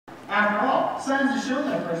After all, signs to show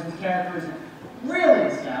that a person's character isn't really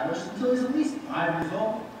established until he's at least 5 years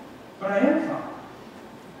old. But I am 5.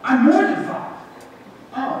 I'm more than 5.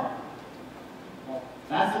 Oh. Well,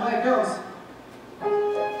 that's the way it goes.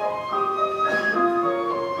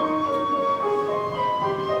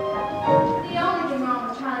 The only thing wrong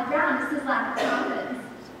with Charlie Brown is his lack of confidence.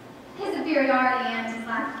 His inferiority and his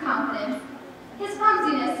lack of confidence. His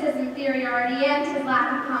clumsiness, his inferiority, and his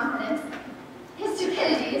lack of confidence. His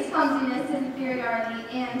stupidity, his clumsiness, his inferiority,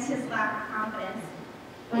 and his lack of confidence.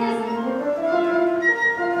 Did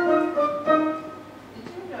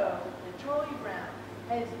you know that Charlie Brown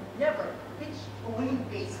has never pitched a winning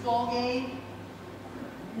baseball game?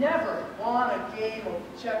 Never won a game of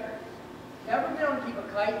checkers? Never been able to keep a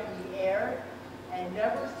kite in the air? And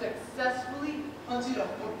never successfully hunted a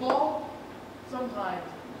football? Sometimes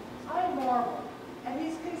I marvel at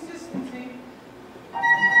his consistency.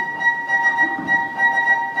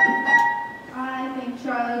 I think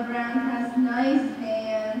Charlie Brown has nice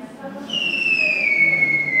hands.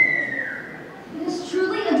 It is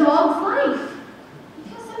truly a dog's life. He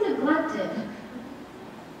feels so neglected.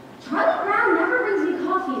 Charlie Brown never brings me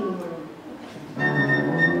coffee in the morning.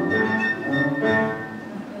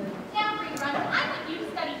 Now, Rerun, I want you to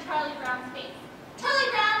study Charlie Brown's face. Charlie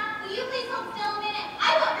Brown, will you please hold still a minute? I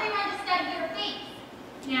want Rerun to study your face.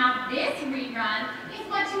 Now, this Rerun is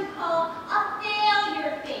what you call a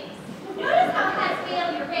failure face. Notice how it has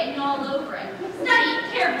failure written all over it. Study it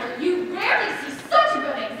carefully. You rarely see such a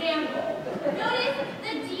good example. Notice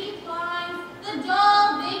the deep lines, the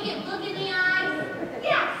dull, vacant look in the eyes.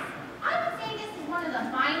 Yes, I would say this is one of the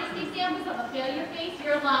finest examples of a failure face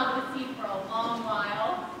you're allowed to see for a long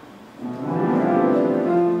while.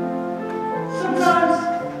 Sometimes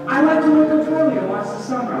I like to wake up early and watch the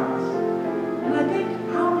sunrise. And I think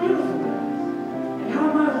how beautiful it is. And how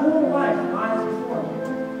my whole life lies before me.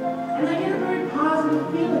 And I get a very positive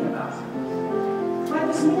feeling about it. Like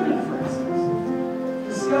this morning, for instance.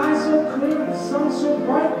 The sky's so clear and the sun's so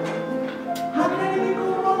bright. How can anything go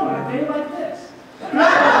wrong on a day like this?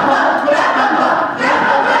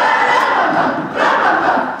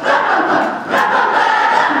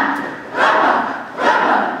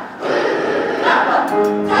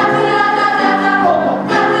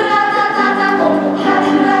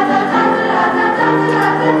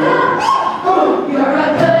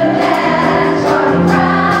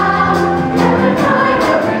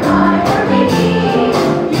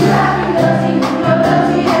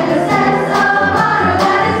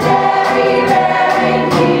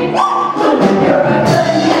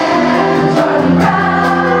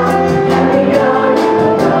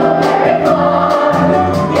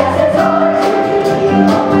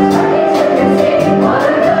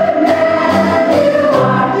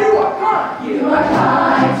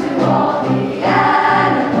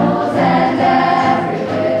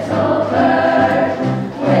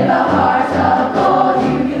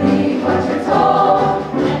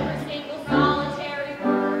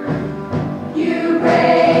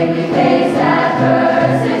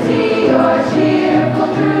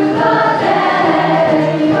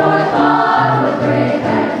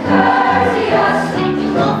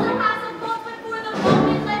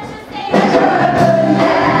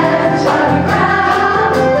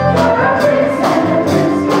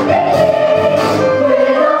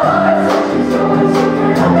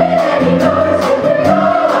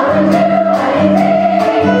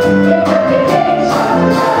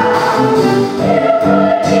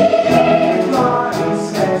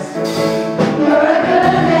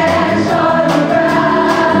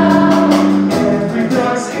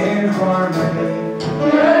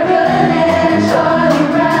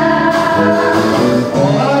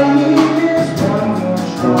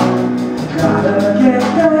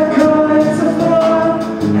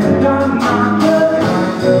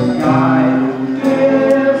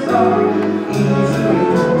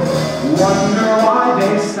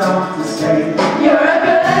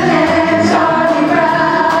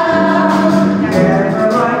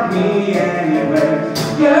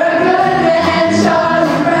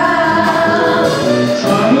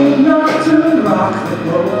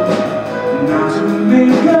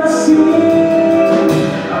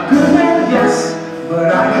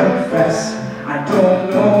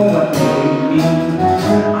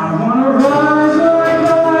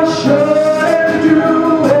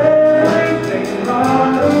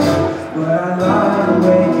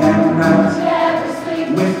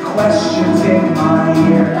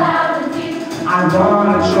 I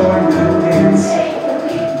wanna join the dance,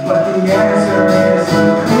 but the answer